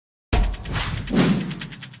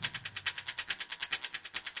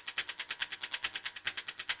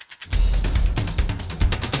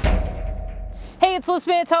it's Liz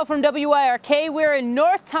Mantel from WYRK. We're in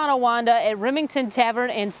North Tonawanda at Remington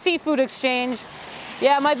Tavern and Seafood Exchange.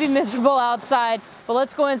 Yeah, it might be miserable outside, but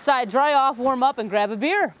let's go inside, dry off, warm up, and grab a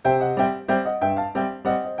beer.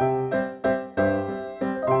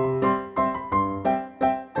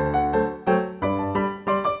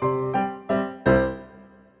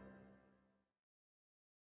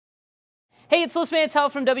 Hey, it's Liz Mantel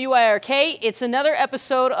from WYRK. It's another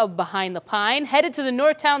episode of Behind the Pine. Headed to the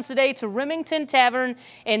North Towns today to Remington Tavern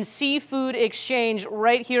and Seafood Exchange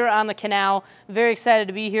right here on the canal. Very excited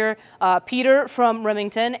to be here. Peter from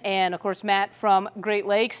Remington and, of course, Matt from Great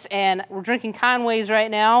Lakes. And we're drinking Conways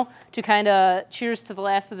right now to kind of cheers to the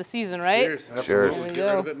last of the season, right? Cheers. Absolutely. There we Get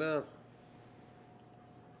go. rid of it now.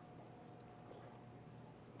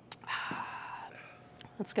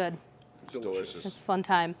 That's good. It's delicious. It's a fun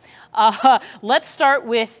time. Let's start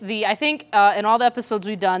with the, I think in all the episodes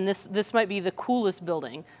we've done, this might be the coolest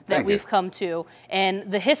building that we've come to. And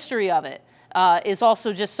the history of it is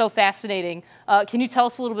also just so fascinating. Can you tell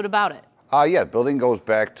us a little bit about it? Yeah, the building goes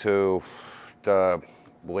back to the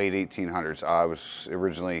late 1800s. It was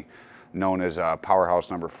originally known as Powerhouse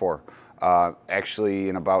Number 4. Actually,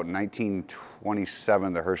 in about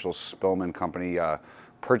 1927, the Herschel Spillman Company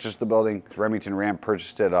purchased the building. Remington Ram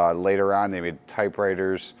purchased it later on. They made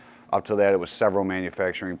typewriters. Up to that, it was several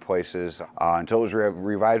manufacturing places until it was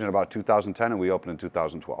revived in about 2010, and we opened in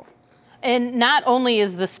 2012. And not only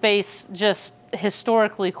is the space just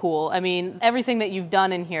historically cool, I mean, everything that you've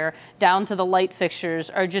done in here, down to the light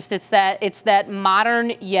fixtures, are just, it's that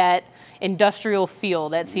modern yet industrial feel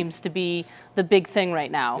that seems to be the big thing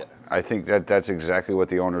right now. Yeah. I think that's exactly what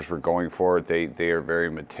the owners were going for. They are very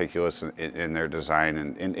meticulous in their design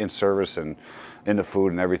and in service and in the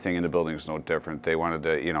food, and everything in the building is no different. They wanted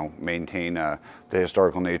to, you know, maintain the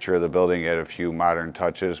historical nature of the building, add a few modern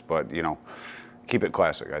touches, but, you know, keep it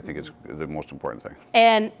classic. I think it's the most important thing.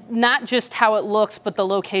 And not just how it looks, but the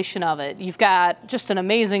location of it. You've got just an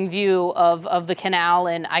amazing view of the canal,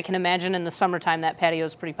 and I can imagine in the summertime that patio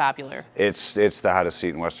is pretty popular. It's the hottest seat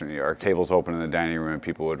in Western New York. Tables open in the dining room, and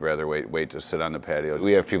people would rather wait to sit on the patio.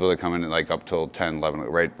 We have people that come in like up till 10, 11,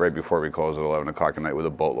 right before we close at 11 o'clock at night with a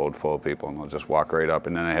boatload full of people, and they'll just walk right up.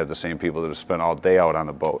 And then I have the same people that have spent all day out on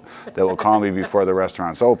the boat that will call me before the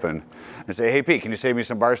restaurant's open and say, "Hey Pete, can you save me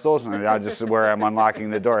some bar stools?" And I'll just where I'm unlocking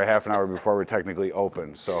the door a half an hour before we're technically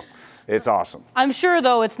open. So it's awesome. I'm sure,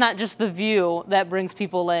 though, it's not just the view that brings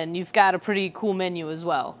people in. You've got a pretty cool menu as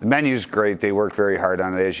well. The menu's great. They work very hard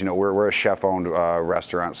on it. As you know, we're a chef-owned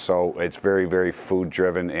restaurant, so it's very, very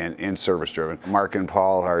food-driven and service-driven. Mark and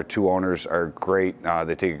Paul, our two owners, are great.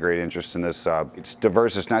 They take a great interest in this. It's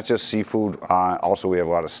diverse. It's not just seafood. Also, we have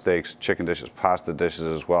a lot of steaks, chicken dishes, pasta dishes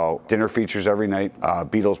as well. Dinner features every night.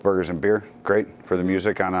 Beatles, burgers, and beer. Great for the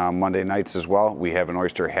music on Monday nights as well. We have an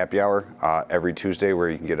oyster happy hour every Tuesday where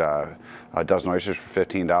you can get a dozen oysters for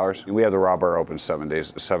 $15. And we have the raw bar open 7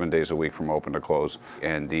 days a week from open to close.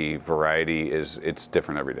 And the variety it's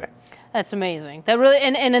different every day. That's amazing. That really,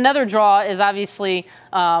 and another draw is obviously,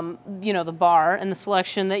 you know, the bar and the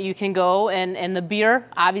selection that you can go, and the beer.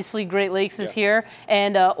 Obviously, Great Lakes is here,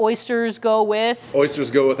 and oysters go with.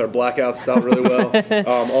 Oysters go with our blackout stout really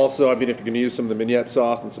well. Also, I mean, if you're going to use some of the mignonette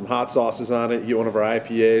sauce and some hot sauces on it, you get one of our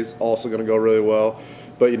IPAs, also going to go really well.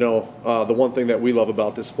 But you know, the one thing that we love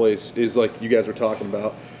about this place is, like you guys were talking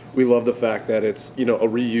about, we love the fact that it's, you know, a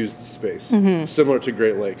reused space, similar to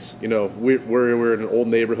Great Lakes. You know, we're in an old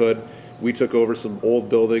neighborhood. We took over some old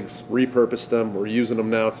buildings, repurposed them. We're using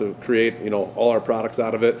them now to create, you know, all our products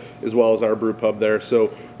out of it, as well as our brew pub there.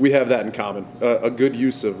 So we have that in common, a good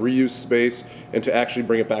use of reused space and to actually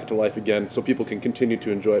bring it back to life again so people can continue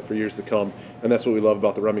to enjoy it for years to come. And that's what we love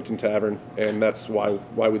about the Remington Tavern, and that's why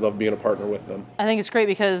we love being a partner with them. I think it's great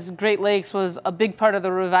because Great Lakes was a big part of the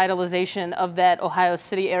revitalization of that Ohio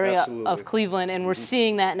City area of Cleveland, and we're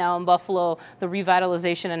seeing that now in Buffalo, the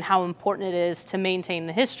revitalization and how important it is to maintain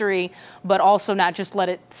the history, but also not just let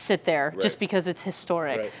it sit there just because it's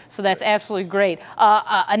historic. So that's absolutely great.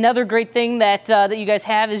 Another great thing that that you guys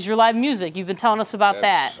have is your live music. You've been telling us about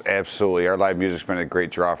that. Absolutely. Our live music's been a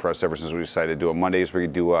great draw for us ever since we decided to do it. Mondays we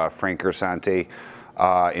do Frank Gersante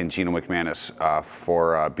and Gino McManus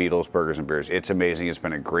for Beatles, burgers, and beers. It's amazing. It's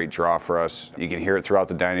been a great draw for us. You can hear it throughout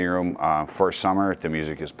the dining room. For summer, the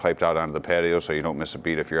music is piped out onto the patio, so you don't miss a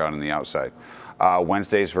beat if you're out on the outside.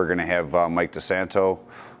 Wednesdays, we're going to have Mike DeSanto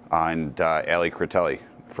and Ali Critelli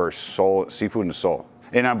for soul, seafood and soul.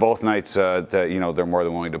 And on both nights, you know, they're more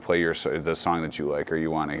than willing to play the song that you like or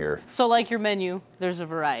you want to hear. So like your menu, there's a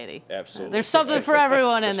variety. Absolutely. There's something for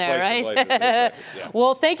everyone in there, right? Yeah.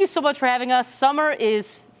 Well, thank you so much for having us. Summer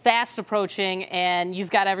is fast approaching, and you've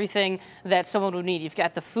got everything that someone would need. You've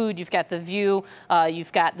got the food, you've got the view,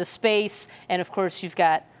 you've got the space, and of course you've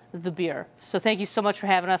got the beer. So thank you so much for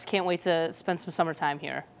having us. Can't wait to spend some summertime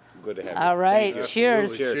here. Good to have you. All right,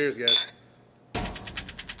 cheers. Cheers, guys.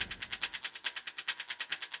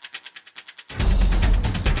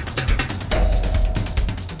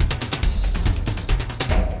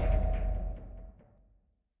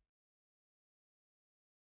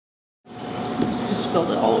 You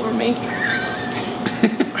spilled it all over me.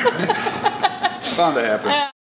 Bound to happen.